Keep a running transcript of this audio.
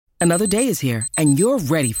Another day is here, and you're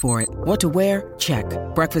ready for it. What to wear? Check.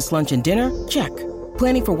 Breakfast, lunch, and dinner? Check.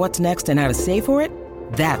 Planning for what's next and how to save for it?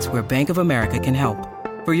 That's where Bank of America can help.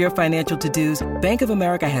 For your financial to-dos, Bank of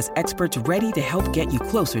America has experts ready to help get you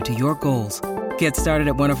closer to your goals. Get started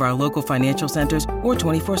at one of our local financial centers or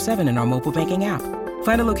 24/7 in our mobile banking app.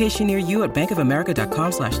 Find a location near you at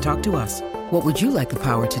bankofamerica.com/talktous. What would you like the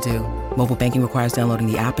power to do? Mobile banking requires downloading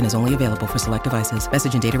the app and is only available for select devices.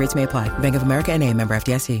 Message and data rates may apply. Bank of America N.A., member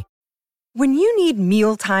FDIC. When you need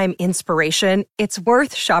mealtime inspiration, it's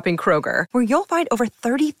worth shopping Kroger, where you'll find over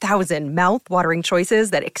 30,000 mouth-watering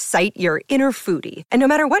choices that excite your inner foodie. And no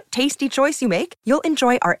matter what tasty choice you make, you'll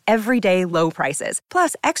enjoy our everyday low prices,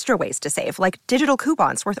 plus extra ways to save, like digital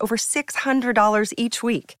coupons worth over $600 each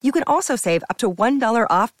week. You can also save up to $1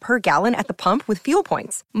 off per gallon at the pump with fuel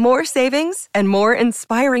points. More savings and more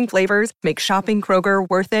inspiring flavors make shopping Kroger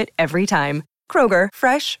worth it every time. Kroger,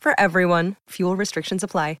 fresh for everyone. Fuel restrictions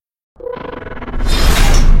apply.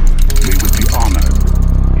 We would be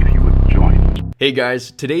honored if you would join. Hey guys,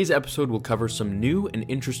 today's episode will cover some new and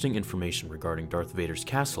interesting information regarding Darth Vader's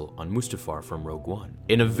castle on Mustafar from Rogue One.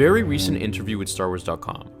 In a very recent interview with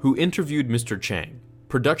StarWars.com, who interviewed Mr. Chang,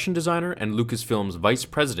 production designer and Lucasfilm's vice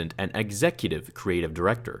president and executive creative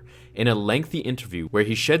director, in a lengthy interview where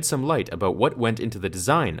he shed some light about what went into the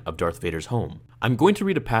design of Darth Vader's home. I'm going to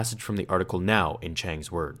read a passage from the article now in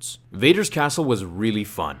Chang's words. Vader's castle was really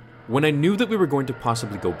fun. When I knew that we were going to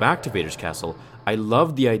possibly go back to Vader's castle, I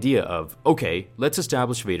loved the idea of, okay, let's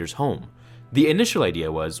establish Vader's home. The initial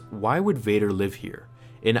idea was, why would Vader live here?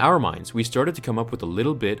 In our minds, we started to come up with a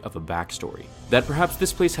little bit of a backstory, that perhaps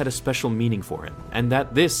this place had a special meaning for him, and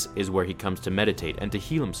that this is where he comes to meditate and to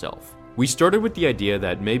heal himself. We started with the idea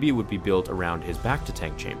that maybe it would be built around his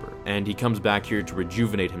back-to-tank chamber, and he comes back here to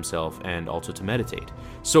rejuvenate himself and also to meditate.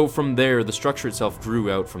 So from there, the structure itself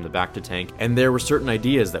grew out from the back-to-tank, and there were certain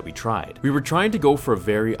ideas that we tried. We were trying to go for a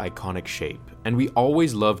very iconic shape, and we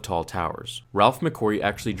always loved tall towers. Ralph McQuarrie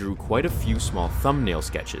actually drew quite a few small thumbnail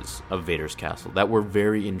sketches of Vader's castle that were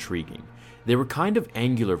very intriguing. They were kind of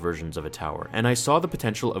angular versions of a tower, and I saw the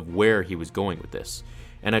potential of where he was going with this,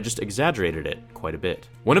 and I just exaggerated it quite a bit.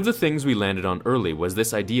 One of the things we landed on early was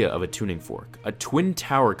this idea of a tuning fork, a twin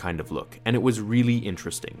tower kind of look, and it was really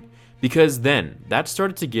interesting. Because then, that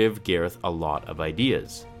started to give Gareth a lot of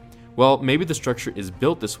ideas. Well, maybe the structure is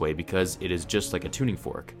built this way because it is just like a tuning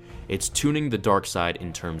fork. It's tuning the dark side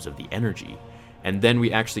in terms of the energy. And then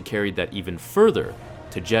we actually carried that even further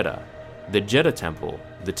to Jeddah. The Jeddah temple,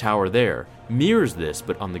 the tower there, mirrors this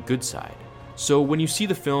but on the good side. So when you see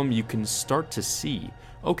the film, you can start to see,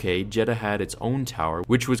 okay, Jeddah had its own tower,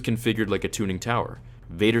 which was configured like a tuning tower.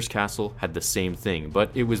 Vader's castle had the same thing,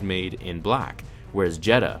 but it was made in black, whereas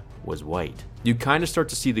Jeddah was white. You kind of start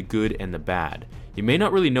to see the good and the bad. You may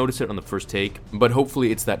not really notice it on the first take, but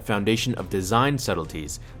hopefully it's that foundation of design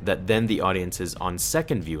subtleties that then the audiences on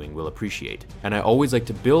second viewing will appreciate. And I always like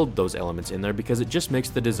to build those elements in there because it just makes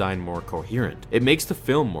the design more coherent. It makes the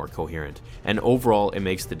film more coherent, and overall it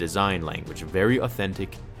makes the design language very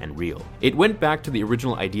authentic and real. It went back to the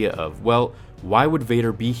original idea of, well, why would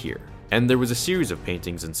Vader be here? And there was a series of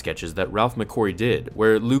paintings and sketches that Ralph McQuarrie did,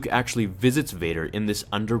 where Luke actually visits Vader in this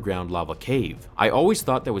underground lava cave. I always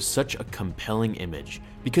thought that was such a compelling image,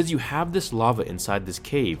 because you have this lava inside this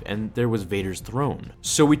cave, and there was Vader's throne.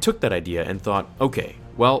 So we took that idea and thought, okay,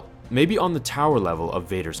 well, maybe on the tower level of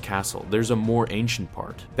Vader's castle, there's a more ancient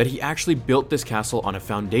part, that he actually built this castle on a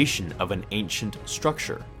foundation of an ancient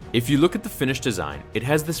structure. If you look at the finished design, it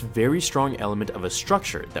has this very strong element of a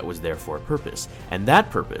structure that was there for a purpose, and that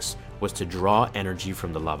purpose was to draw energy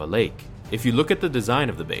from the lava lake. If you look at the design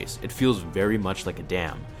of the base, it feels very much like a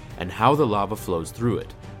dam, and how the lava flows through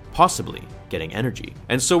it, possibly getting energy.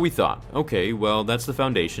 And so we thought, okay, well, that's the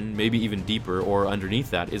foundation, maybe even deeper, or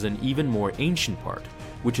underneath that is an even more ancient part,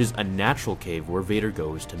 which is a natural cave where Vader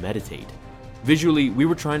goes to meditate. Visually, we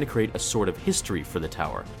were trying to create a sort of history for the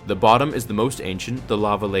tower. The bottom is the most ancient, the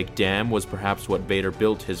lava lake dam was perhaps what Vader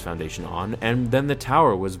built his foundation on, and then the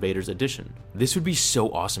tower was Vader's addition. This would be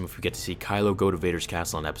so awesome if we get to see Kylo go to Vader's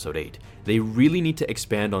castle in Episode 8. They really need to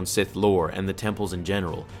expand on Sith lore and the temples in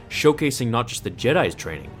general, showcasing not just the Jedi's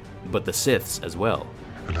training, but the Siths as well.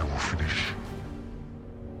 And I will finish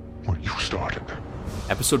what you started.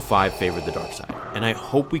 Episode 5 favored the dark side, and I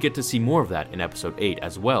hope we get to see more of that in Episode 8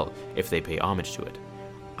 as well, if they pay homage to it.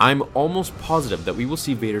 I'm almost positive that we will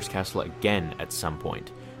see Vader's castle again at some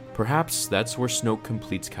point. Perhaps that's where Snoke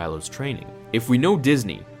completes Kylo's training. If we know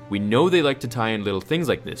Disney, we know they like to tie in little things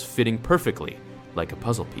like this, fitting perfectly, like a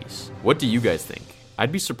puzzle piece. What do you guys think?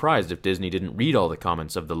 I'd be surprised if Disney didn't read all the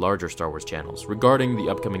comments of the larger Star Wars channels regarding the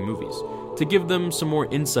upcoming movies, to give them some more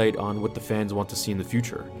insight on what the fans want to see in the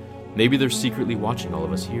future. Maybe they're secretly watching all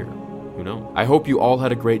of us here. Who knows? I hope you all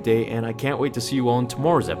had a great day, and I can't wait to see you all in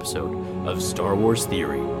tomorrow's episode of Star Wars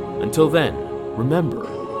Theory. Until then, remember,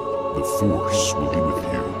 The Force will be with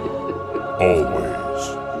you. Always.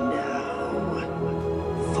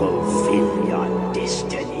 Now, fulfill your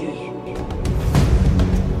destiny.